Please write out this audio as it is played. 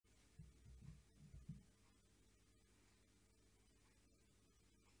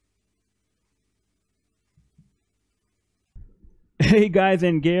Hey guys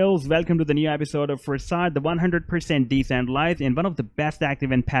and girls, welcome to the new episode of Forsage, the 100% decentralized and one of the best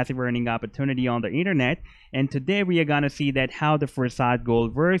active and passive earning opportunity on the internet. And today we are gonna see that how the Forsage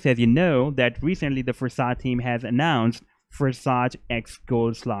Gold works. As you know, that recently the Forsage team has announced Forsage X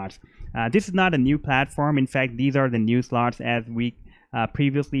Gold slots. This is not a new platform. In fact, these are the new slots, as we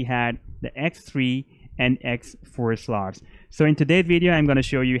previously had the X3 and X4 slots. So in today's video, I'm going to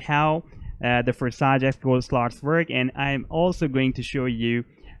show you how the Forsage X Gold slots work, and I'm also going to show you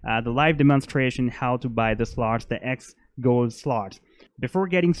the live demonstration how to buy the slots, the X Gold slots. Before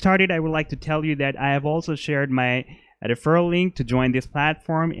getting started, I would like to tell you that I have also shared my referral link to join this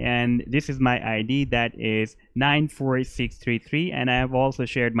platform, and this is my ID, that is 94633, and I have also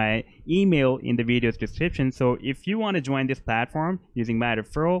shared my email in the video's description. So if you want to join this platform using my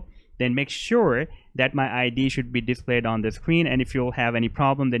referral, then make sure that my ID should be displayed on the screen, and if you'll have any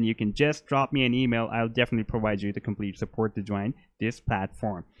problem, then you can just drop me an email. I'll definitely provide you the complete support to join this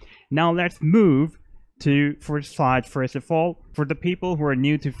platform. Now let's move to Forsage. First of all, for the people who are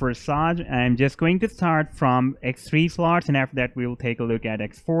new to Forsage, I'm just going to start from X3 slots, and after that we'll take a look at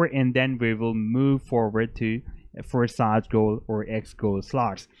X4, and then we will move forward to Forsage Gold or X Gold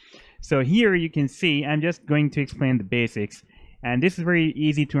slots. So here you can see I'm just going to explain the basics, and this is very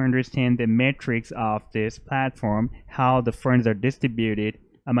easy to understand the metrics of this platform, how the funds are distributed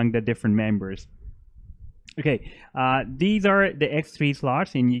among the different members. Okay, these are the X3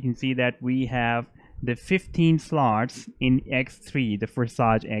 slots, and you can see that we have the 15 slots in X3, the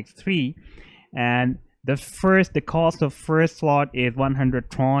Forsage X3, and the cost of first slot is 100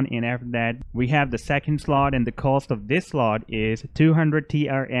 Tron, and after that we have the second slot, and the cost of this slot is 200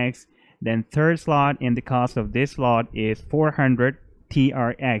 TRX. Then third slot, and the cost of this slot is 400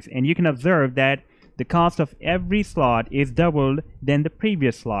 TRX, and you can observe that the cost of every slot is doubled than the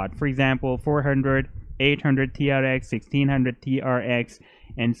previous slot. For example, 400, 800 TRX, 1600 TRX,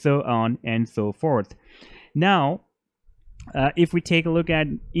 and so on and so forth. Now, if we take a look at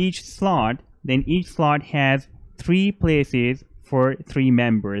each slot, then each slot has 3 places for 3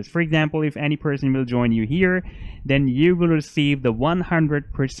 members. For example, if any person will join you here, then you will receive the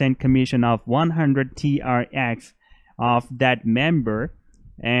 100% commission of 100 TRX of that member.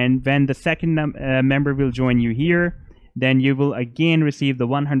 And when the second member will join you here, then you will again receive the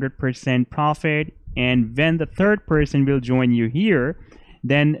 100% profit. And when the third person will join you here,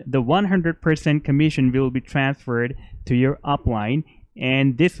 then the 100% commission will be transferred to your upline,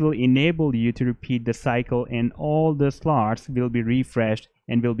 and this will enable you to repeat the cycle, and all the slots will be refreshed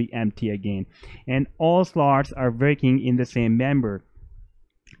and will be empty again, and all slots are working in the same member.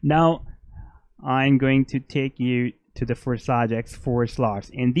 Now I'm going to take you to the Forsage X4 slots,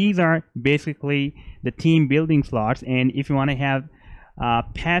 and these are basically the team building slots. And if you want to have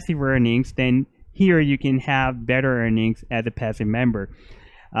passive earnings, then here you can have better earnings as a passive member.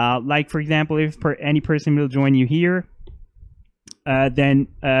 Like for example, if any person will join you here, then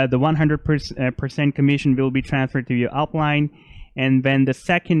the 100% commission will be transferred to your upline, and when the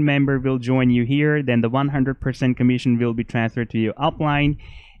second member will join you here, then the 100% commission will be transferred to your upline,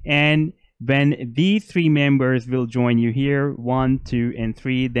 and when these 3 members will join you here, 1, 2, and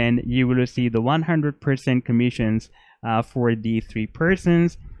 3, then you will receive the 100% commissions for these 3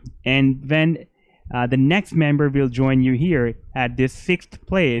 persons. And when the next member will join you here at this 6th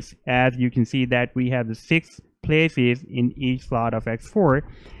place, as you can see that we have the 6 places in each slot of X4,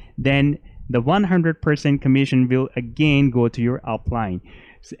 then the 100% commission will again go to your upline,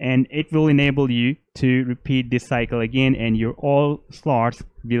 and it will enable you to repeat this cycle again, and your all slots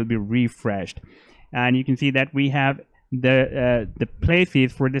will be refreshed. And you can see that we have the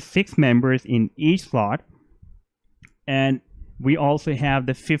places for the 6 members in each slot, and we also have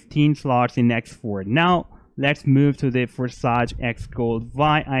the 15 slots in X4. Now let's move to the Forsage X Gold.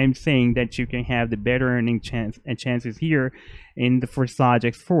 Why I'm saying that you can have the better earning chances here in the Forsage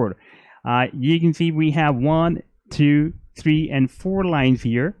X4. You can see we have 1, 2, 3, and 4 lines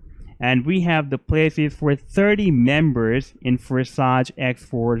here, and we have the places for 30 members in Forsage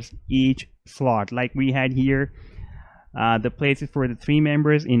X4's each slot. Like we had here the places for the 3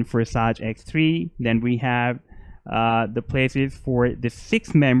 members in Forsage X3, then we have the places for the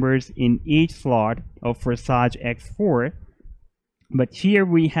 6 members in each slot of Forsage X4, but here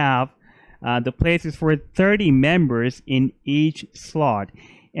we have the places for 30 members in each slot.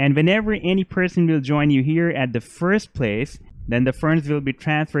 And whenever any person will join you here at the first place, then the funds will be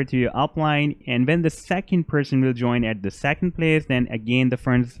transferred to your upline, and when the second person will join at the second place, then again the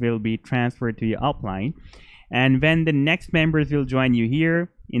funds will be transferred to your upline. And when the next members will join you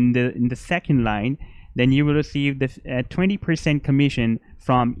here in the second line, then you will receive the 20% commission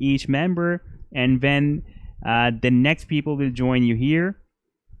from each member. And when the next people will join you here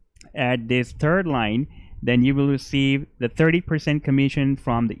at this third line, then you will receive the 30% commission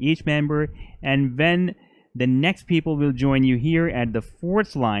from each member. And when the next people will join you here at the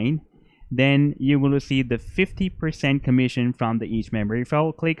fourth line, then you will receive the 50% commission from each member. If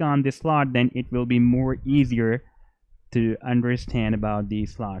I'll click on this slot, then it will be more easier to understand about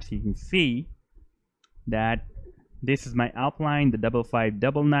these slots. You can see that this is my upline, the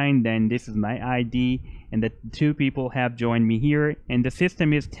 5599, then this is my ID, and the two people have joined me here, and the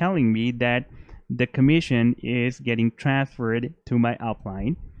system is telling me that the commission is getting transferred to my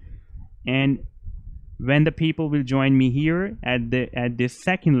upline. And when the people will join me here at this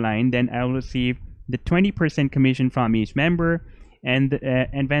second line, then I will receive the 20% commission from each member. And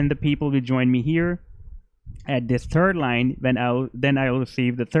when the people will join me here at this third line, then I'll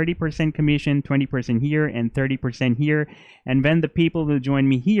receive the 30% commission, 20% here, and 30% here. And when the people will join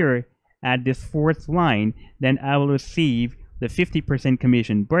me here at this fourth line, then I will receive the 50%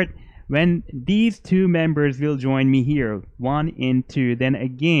 commission. But when these two members will join me here, 1 and 2, then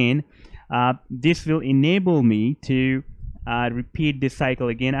again, this will enable me to repeat this cycle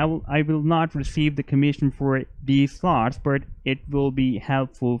again. I will not receive the commission for these slots, but it will be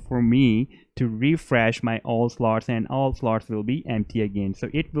helpful for me to refresh my all slots, and all slots will be empty again. So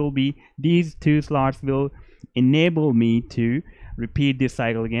it will be, these two slots will enable me to repeat this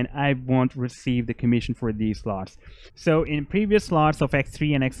cycle again. I won't receive the commission for these slots. So in previous slots of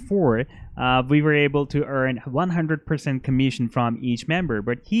X3 and X4, we were able to earn 100% commission from each member,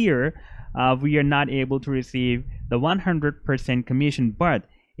 but here we are not able to receive the 100% commission, but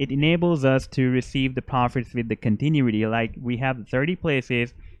it enables us to receive the profits with the continuity. Like we have 30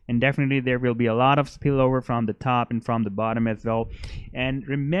 places, and definitely there will be a lot of spillover from the top and from the bottom as well. And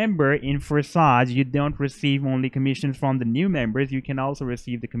remember, in Forsage, you don't receive only commissions from the new members, you can also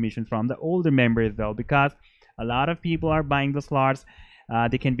receive the commissions from the older members as well, because a lot of people are buying the slots.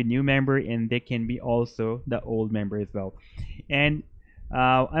 They can be new member, and they can be also the old member as well. And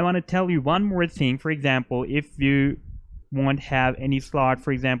I want to tell you one more thing. For example, if you won't have any slot,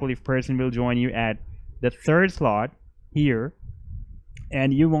 for example, if person will join you at the third slot here,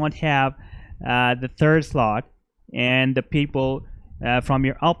 and you won't have the third slot, and the people from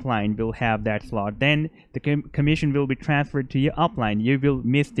your upline will have that slot, then the commission will be transferred to your upline. You will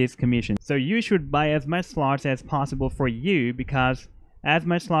miss this commission. So you should buy as much slots as possible for you, because as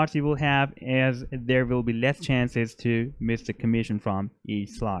much slots you will have, as there will be less chances to miss the commission from each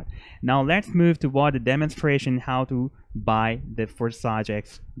slot. Now let's move toward the demonstration how to buy the Forsage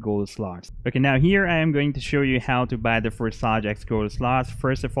X gold slots. Okay, now here I am going to show you how to buy the Forsage X gold slots.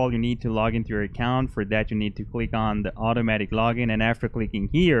 First of all, you need to log into your account. For that, you need to click on the automatic login, and after clicking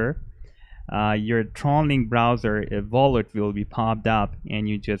here, your Tronlink browser wallet will be popped up, and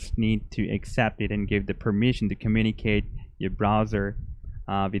you just need to accept it and give the permission to communicate your browser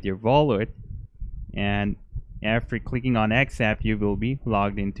with your wallet. And after clicking on accept, you will be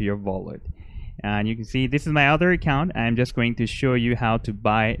logged into your wallet. And you can see this is my other account. I'm just going to show you how to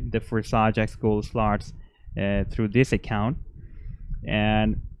buy the Forsage X gold slots through this account.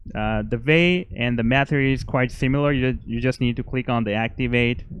 And the way and the method is quite similar. You just need to click on the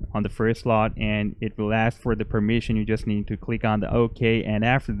activate on the first slot, and it will ask for the permission. You just need to click on the OK, and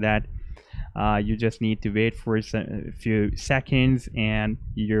after that you just need to wait for a few seconds, and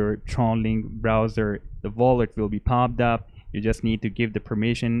your Tronlink browser, the wallet, will be popped up. You just need to give the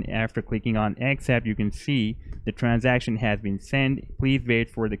permission. After clicking on accept, you can see the transaction has been sent. Please wait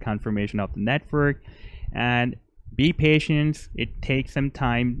for the confirmation of the network, and be patient. It takes some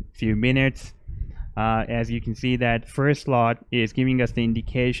time, few minutes. As you can see, that first slot is giving us the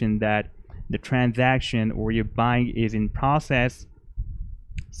indication that the transaction or your buying is in process.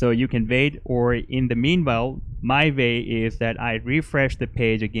 So you can wait, or in the meanwhile, my way is that I refresh the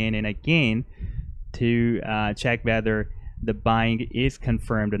page again and again to check whether the buying is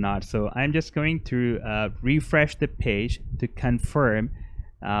confirmed or not. So I'm just going to refresh the page to confirm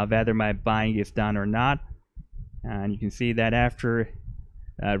whether my buying is done or not. And you can see that after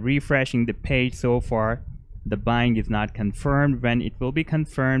refreshing the page so far, the buying is not confirmed. When it will be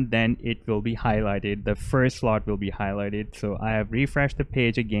confirmed, then it will be highlighted. The first slot will be highlighted. So I have refreshed the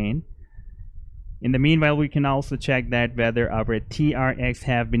page again. In the meanwhile, we can also check that whether our TRX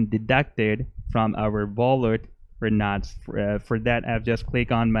have been deducted from our wallet or not. For that, I've just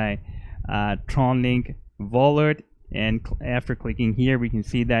clicked on my Tronlink wallet, and after clicking here, we can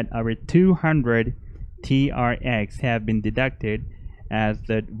see that our 200 TRX have been deducted as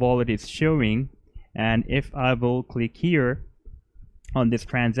the wallet is showing. And if I will click here on this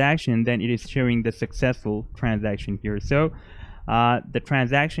transaction, then it is showing the successful transaction here. So the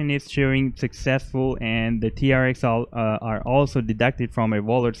transaction is showing successful, and the TRX are also deducted from my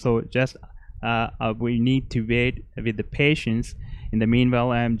wallet. So just we need to wait with the patience. In the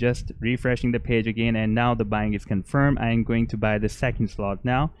meanwhile, I'm just refreshing the page again, and now the buying is confirmed. I'm going to buy the second slot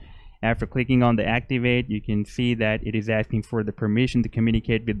now. After clicking on the activate, you can see that it is asking for the permission to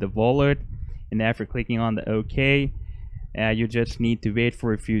communicate with the wallet. And after clicking on the OK, you just need to wait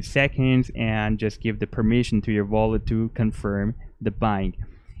for a few seconds and just give the permission to your wallet to confirm the buying.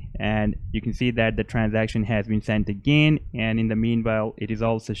 And you can see that the transaction has been sent again, and in the meanwhile it is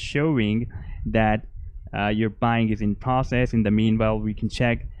also showing that your buying is in process. In the meanwhile, we can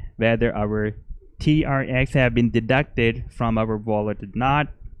check whether our TRX have been deducted from our wallet or not.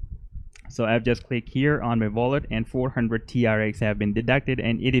 So I've just clicked here on my wallet, and 400 TRX have been deducted,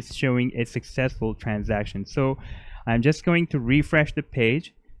 and it is showing a successful transaction. So I'm just going to refresh the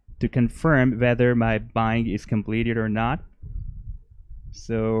page to confirm whether my buying is completed or not.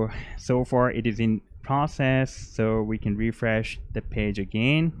 So far it is in process, so we can refresh the page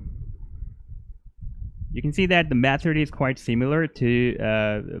again. You can see that the method is quite similar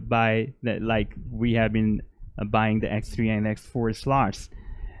to like we have been buying the X3 and X4 slots,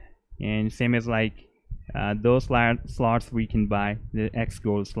 and same as like those slots we can buy the X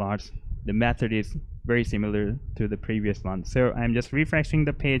Gold slots. The method is very similar to the previous one. So I'm just refreshing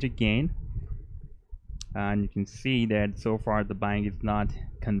the page again, and you can see that so far the buying is not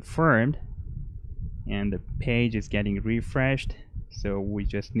confirmed, and the page is getting refreshed. So we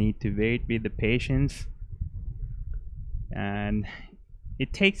just need to wait with the patience, and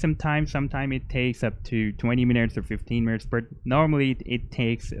it takes some time. Sometimes it takes up to 20 minutes or 15 minutes, but normally it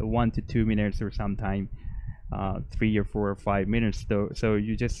takes 1 to 2 minutes, or sometime 3 or 4 or 5 minutes though. So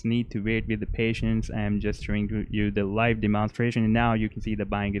you just need to wait with the patience. I'm just showing you the live demonstration, and now you can see the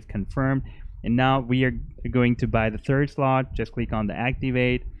buying is confirmed. And now we are going to buy the third slot. Just click on the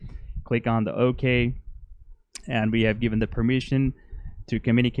activate, click on the OK, and we have given the permission to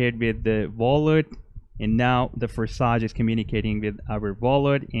communicate with the wallet. And now the Forsage is communicating with our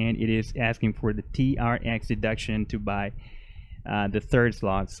wallet, and it is asking for the TRX deduction to buy the third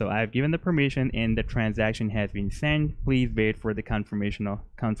slot. So I've given the permission, and the transaction has been sent. Please wait for the confirmation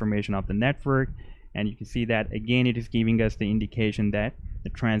of the network. And you can see that again it is giving us the indication that the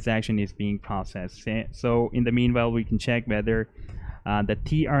transaction is being processed. So in the meanwhile, we can check whether the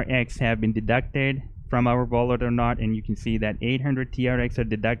TRX have been deducted from our wallet or not, and you can see that 800 TRX are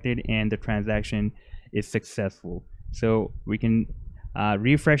deducted and the transaction is successful. So we can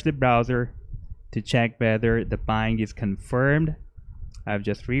refresh the browser to check whether the buying is confirmed. I've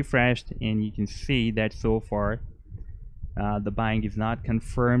just refreshed, and you can see that so far the buying is not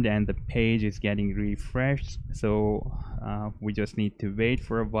confirmed, and the page is getting refreshed. So we just need to wait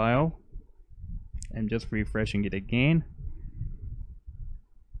for a while. I'm just refreshing it again.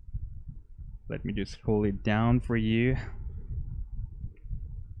 Let me just scroll it down for you.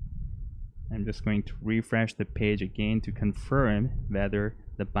 I'm just going to refresh the page again to confirm whether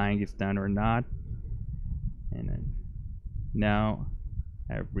the buying is done or not. And then now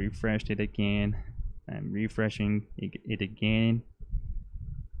I've refreshed it again. I'm refreshing it again.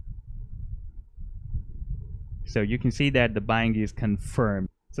 So you can see that the buying is confirmed.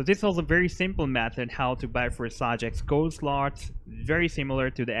 So this was a very simple method how to buy Forsage X Gold slots, very similar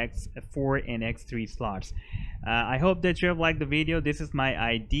to the X4 and X3 slots. I hope that you have liked the video. This is my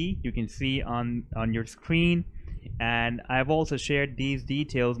ID, you can see on your screen, and I've also shared these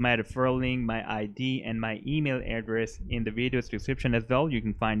details, my referral link, my ID, and my email address in the video's description as well. You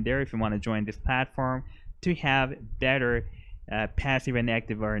can find there if you want to join this platform to have better passive and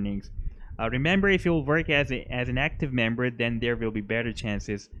active earnings. Remember, if you'll work as an active member, then there will be better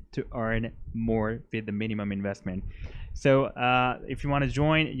chances to earn more with the minimum investment. So if you want to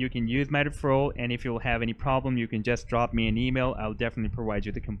join, you can use my referral, and if you'll have any problem, you can just drop me an email. I'll definitely provide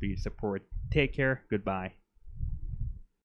you the complete support. Take care. Goodbye.